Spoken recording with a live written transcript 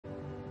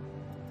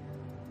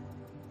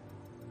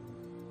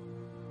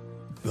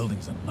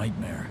building's a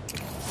nightmare.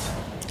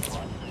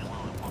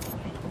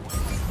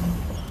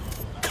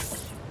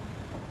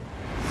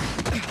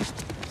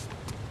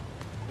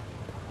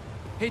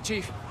 Hey,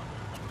 Chief.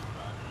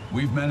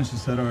 We've managed to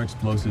set our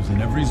explosives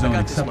in every zone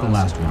except the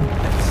Miles. last one.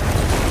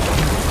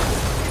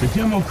 The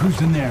demo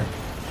crew's in there.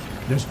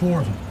 There's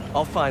 4 of them.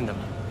 I'll find them.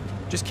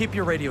 Just keep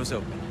your radios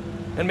open.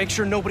 And make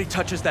sure nobody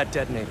touches that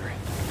detonator.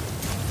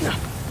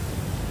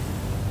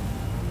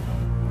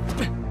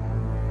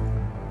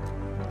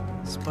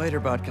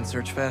 Spider-Bot can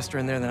search faster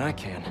in there than I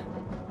can.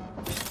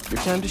 Your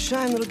time to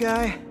shine, little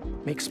guy.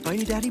 Make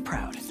Spidey Daddy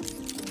proud.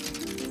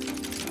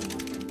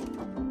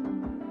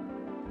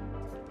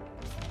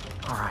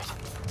 All right.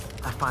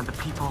 I find the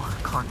people,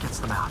 Clark gets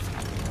them out.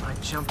 My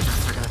jump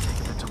jets are gonna take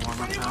a bit to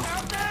warm up, though.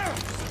 Out there!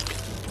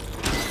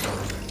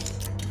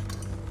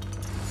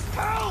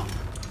 Help!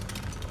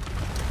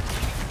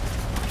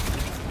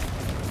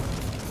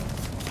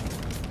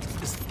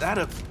 Is that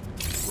a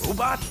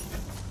robot?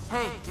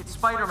 Hey, it's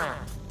Spider-Man.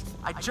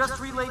 I just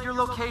relayed your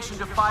location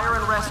to fire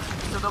and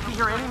rescue, so they'll be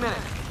here any minute.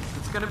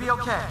 It's gonna be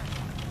okay.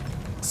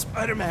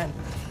 Spider-Man.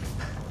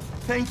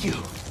 Thank you.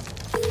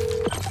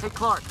 Hey,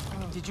 Clark,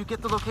 did you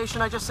get the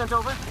location I just sent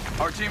over?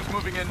 Our team's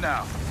moving in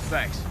now.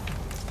 Thanks.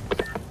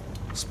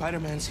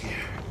 Spider-Man's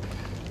here.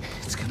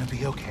 It's gonna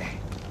be okay.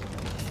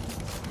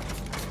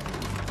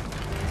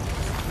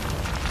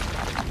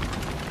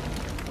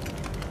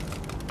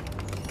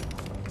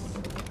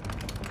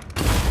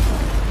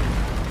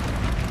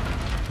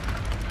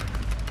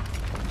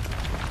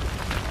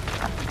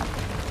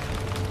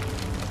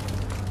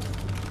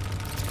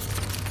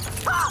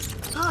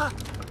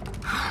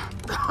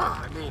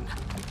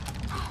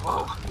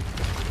 Whoa.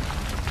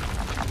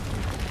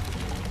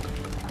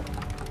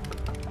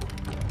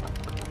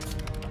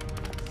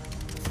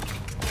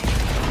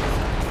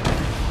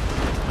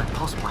 My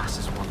pulse blast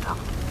is warmed up.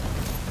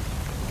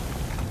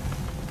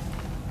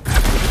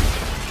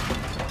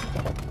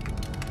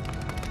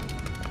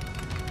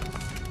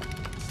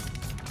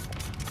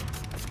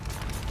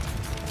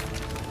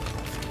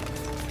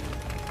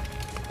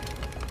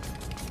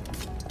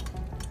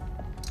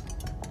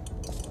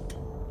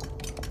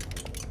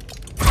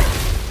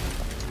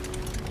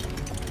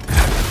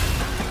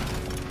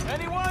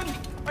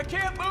 I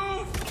can't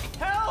move!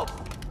 Help!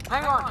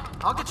 Hang on,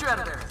 I'll get you out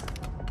of there.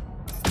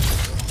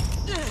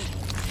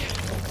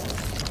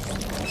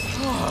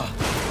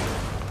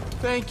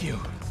 Thank you.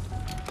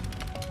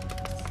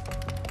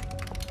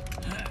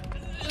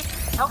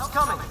 Help's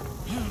coming.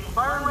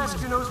 Fire and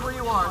Rescue knows where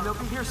you are, and they'll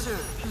be here soon.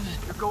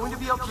 You're going to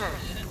be okay.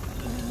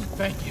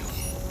 Thank you.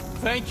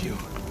 Thank you.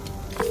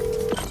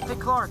 Hey,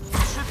 Clark, you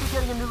should be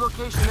getting a new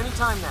location any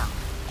time now.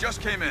 Just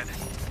came in.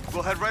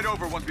 We'll head right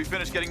over once we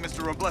finish getting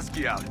Mr.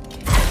 Robleski out.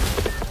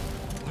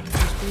 What are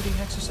those breathing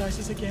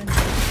exercises again?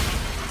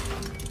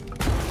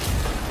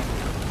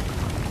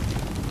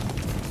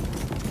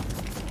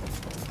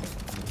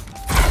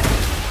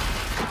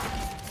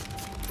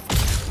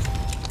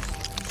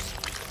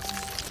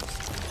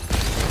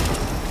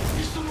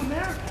 There's someone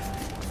there?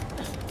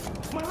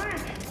 My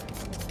leg!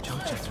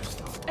 Jump jets are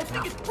still. I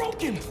think it's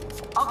broken!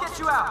 I'll get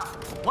you out.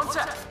 One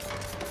sec.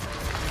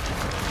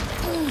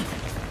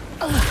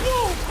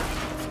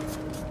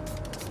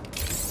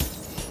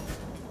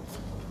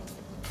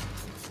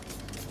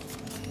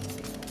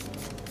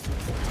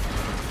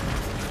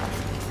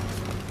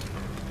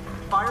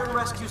 Fire and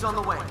Rescue's on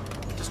the way.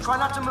 Just try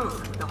not to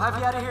move. They'll have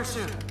you out of here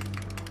soon.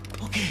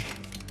 Okay.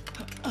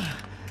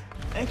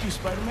 Thank you,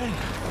 Spider-Man.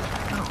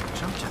 Oh,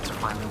 jump jets are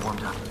finally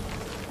warmed up.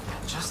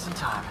 Just in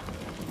time.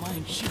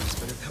 Flying ships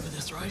better cover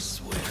this, or I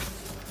swear.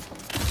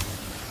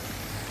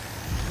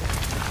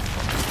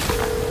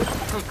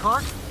 Hey,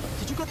 Clark,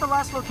 did you get the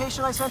last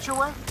location I sent your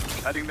way?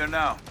 Heading there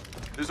now.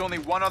 There's only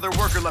one other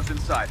worker left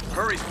inside.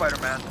 Hurry,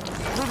 Spider-Man.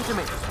 Leave it to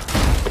me.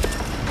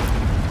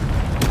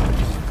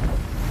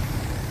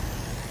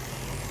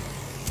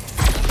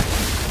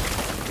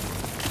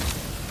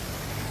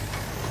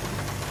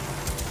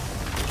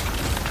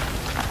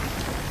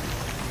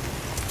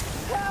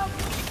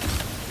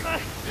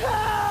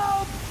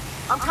 Help!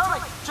 I'm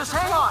coming. Just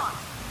hang on.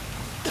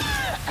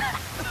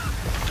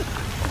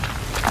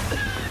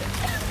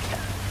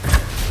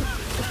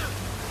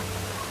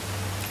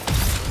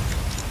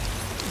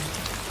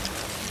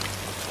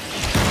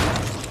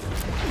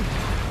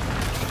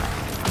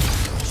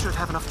 Should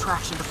have enough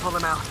traction to pull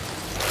him out.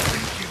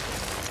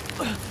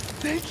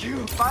 Thank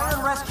you! Fire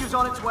and Rescue's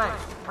on its way.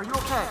 Are you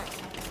okay?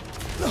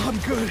 No, I'm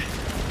good.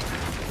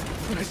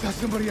 But I saw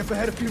somebody up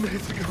ahead a few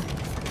minutes ago.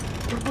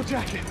 Purple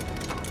jacket.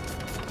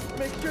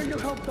 Make sure you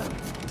help them.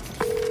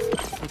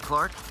 Hey,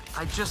 Clark,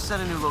 I just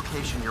sent a new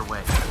location your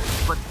way.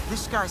 But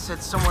this guy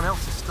said someone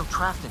else is still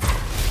trapped in it.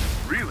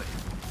 Really?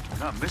 We're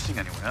not missing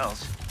anyone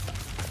else.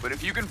 But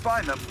if you can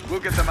find them, we'll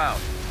get them out.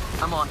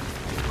 I'm on it.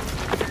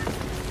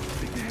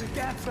 They had a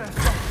gas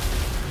mask.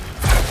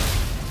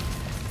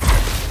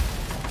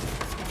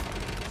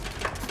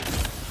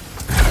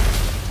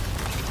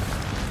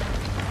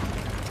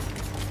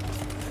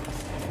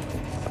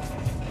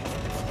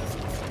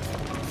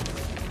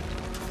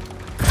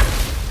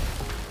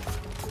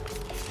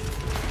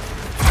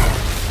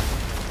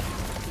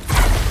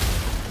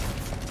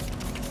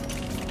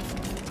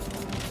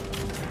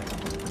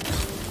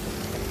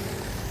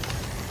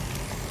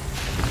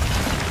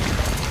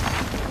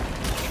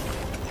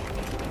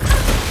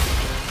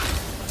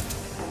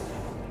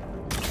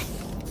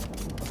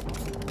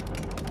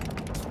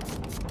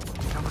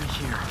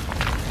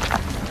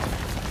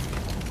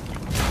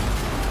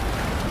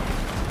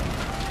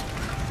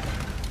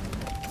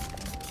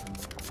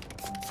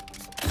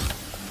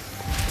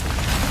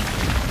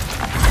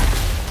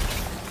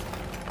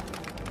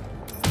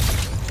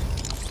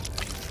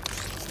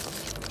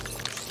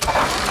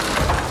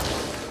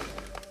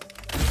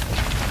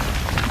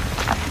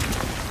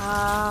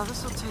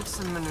 will take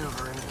some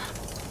maneuvering.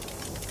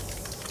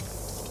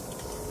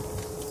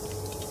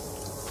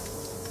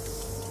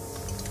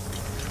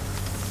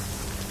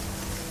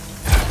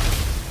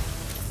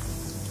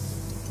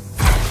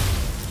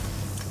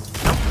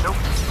 Nope,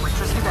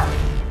 electricity back.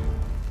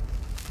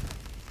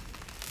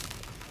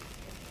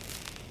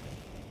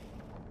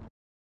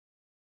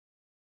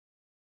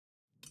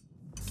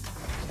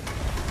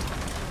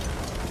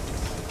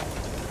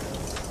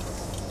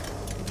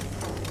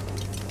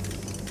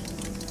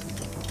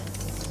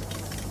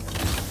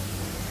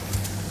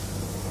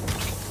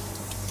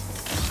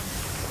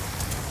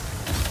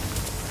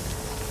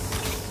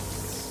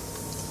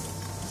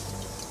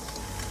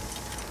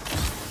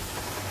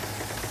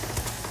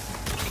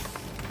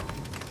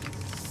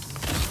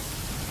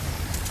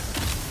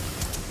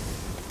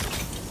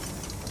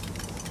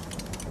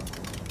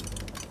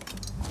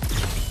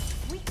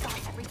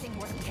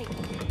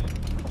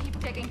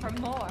 For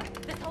more.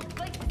 This whole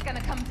place is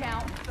gonna come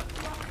down.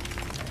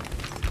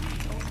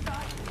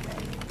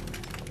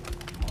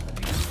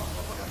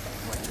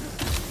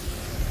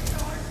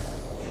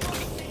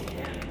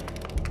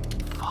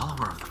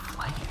 Follower of the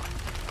flame.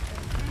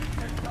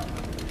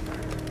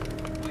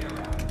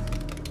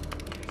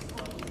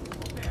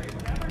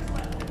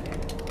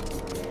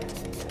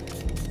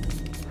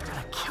 They're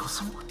gonna kill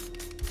someone?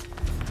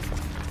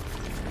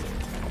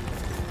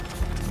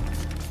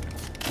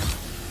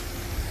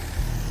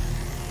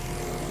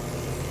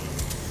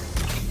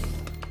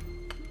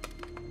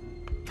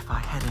 If I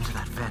head into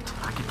that vent,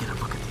 I could get a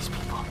look at these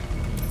people.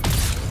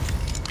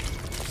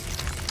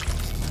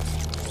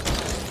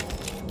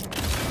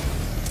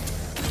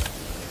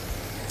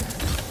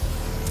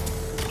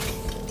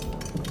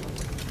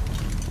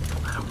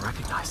 I don't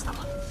recognize them.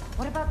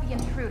 What about the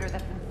intruder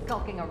that's been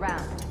skulking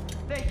around?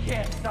 They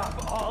can't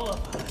stop all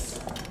of us.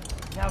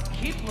 Now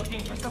keep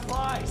looking for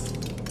supplies.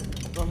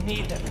 We'll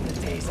need them in the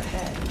days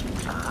ahead.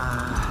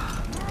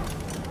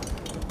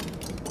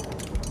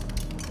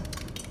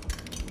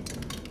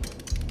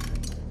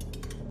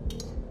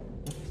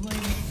 The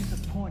flame is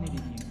disappointed in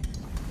you.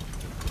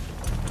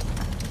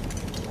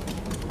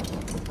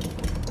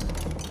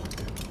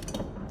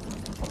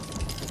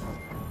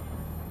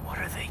 What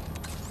are they?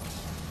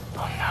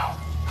 Oh no.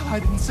 I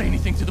didn't say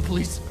anything to the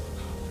police.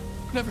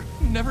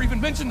 Never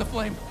even mentioned the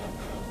flame.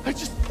 I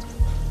just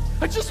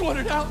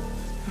wanted out.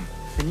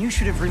 Then you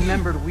should have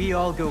remembered we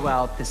all go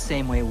out the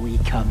same way we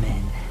come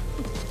in.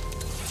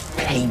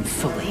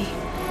 Painfully.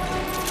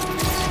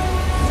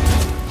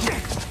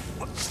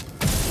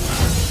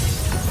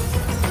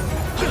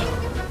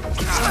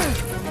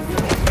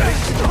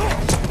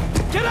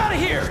 Get out of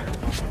here!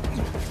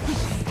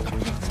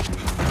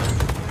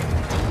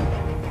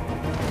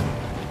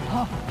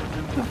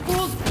 The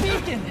fool's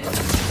beacon!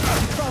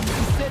 Probably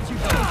said you'd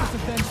take us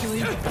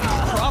eventually.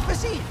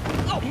 Prophecy?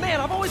 Oh man,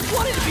 I've always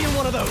wanted to be in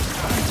one of those!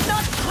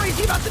 Not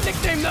crazy about the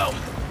nickname though!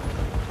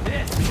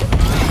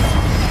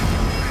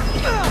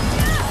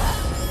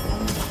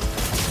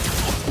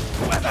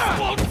 Weather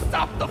won't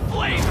stop the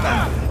flame!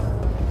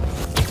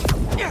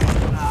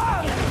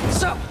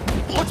 So,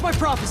 what's my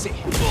prophecy?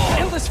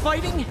 Endless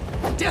fighting?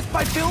 Death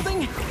by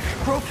building?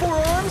 Grow 4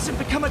 arms and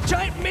become a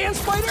giant man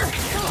spider?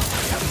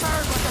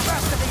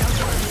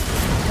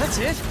 That's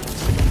it?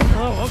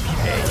 Oh,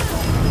 okay.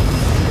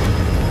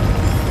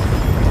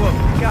 Whoa,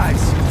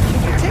 guys,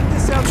 can you take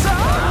this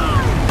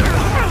outside?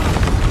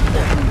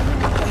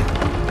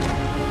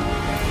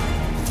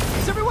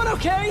 Is everyone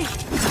okay?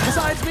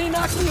 Besides me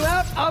knocking you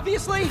out,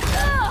 obviously?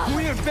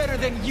 We're better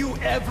than you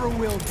ever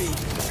will be.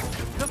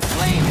 The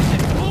flame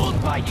isn't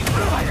fooled by you,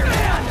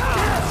 Spider-Man!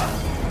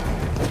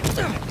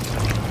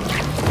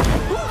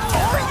 Who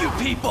are you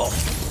people?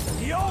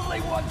 The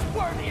only ones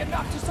worthy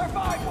enough to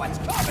survive what's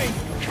coming!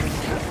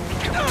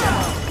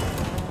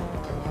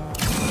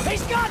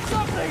 He's got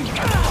something!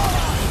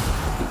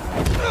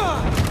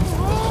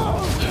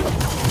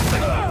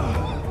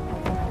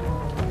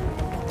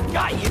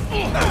 Got you!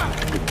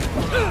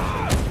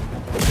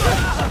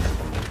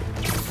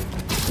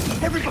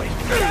 Everybody!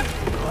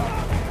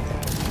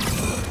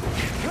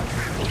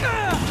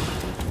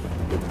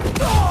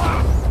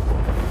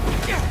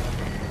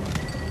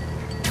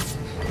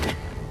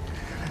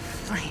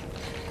 Flame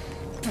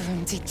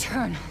burns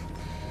eternal.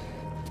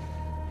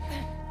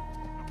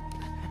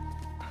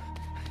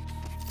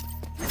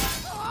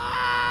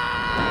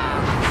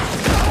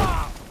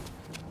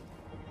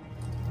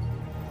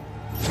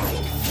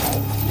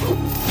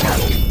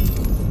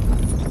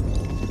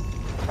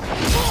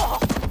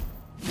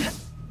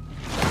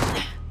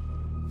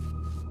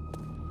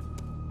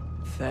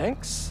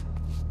 Thanks.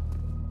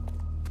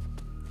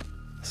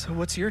 So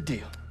what's your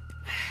deal?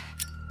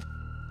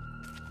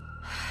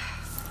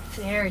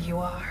 There you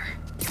are.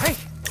 Hey!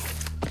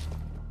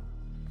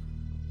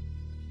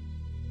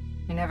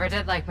 You never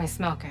did like my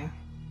smoking.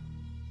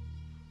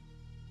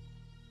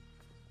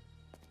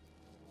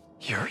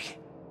 Yuri?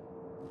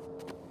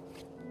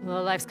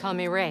 Lowlifes call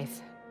me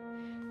Wraith.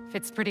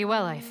 Fits pretty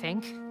well, I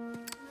think.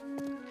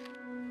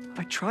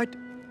 I tried...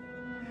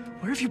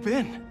 Where have you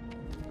been?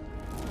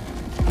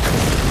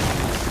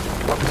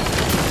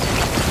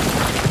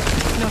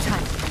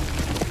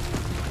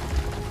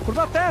 What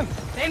about them?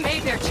 They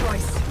made their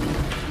choice.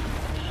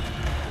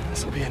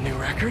 This'll be a new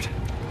record.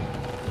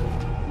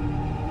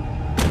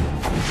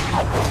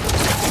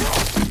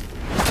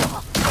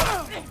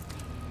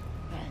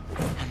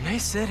 And they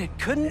said it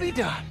couldn't be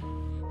done.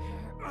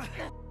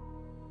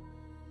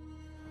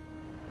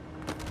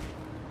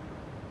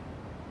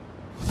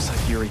 Looks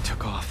like Yuri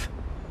took off.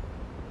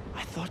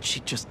 I thought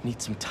she'd just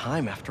need some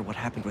time after what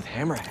happened with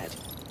Hammerhead.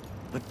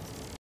 But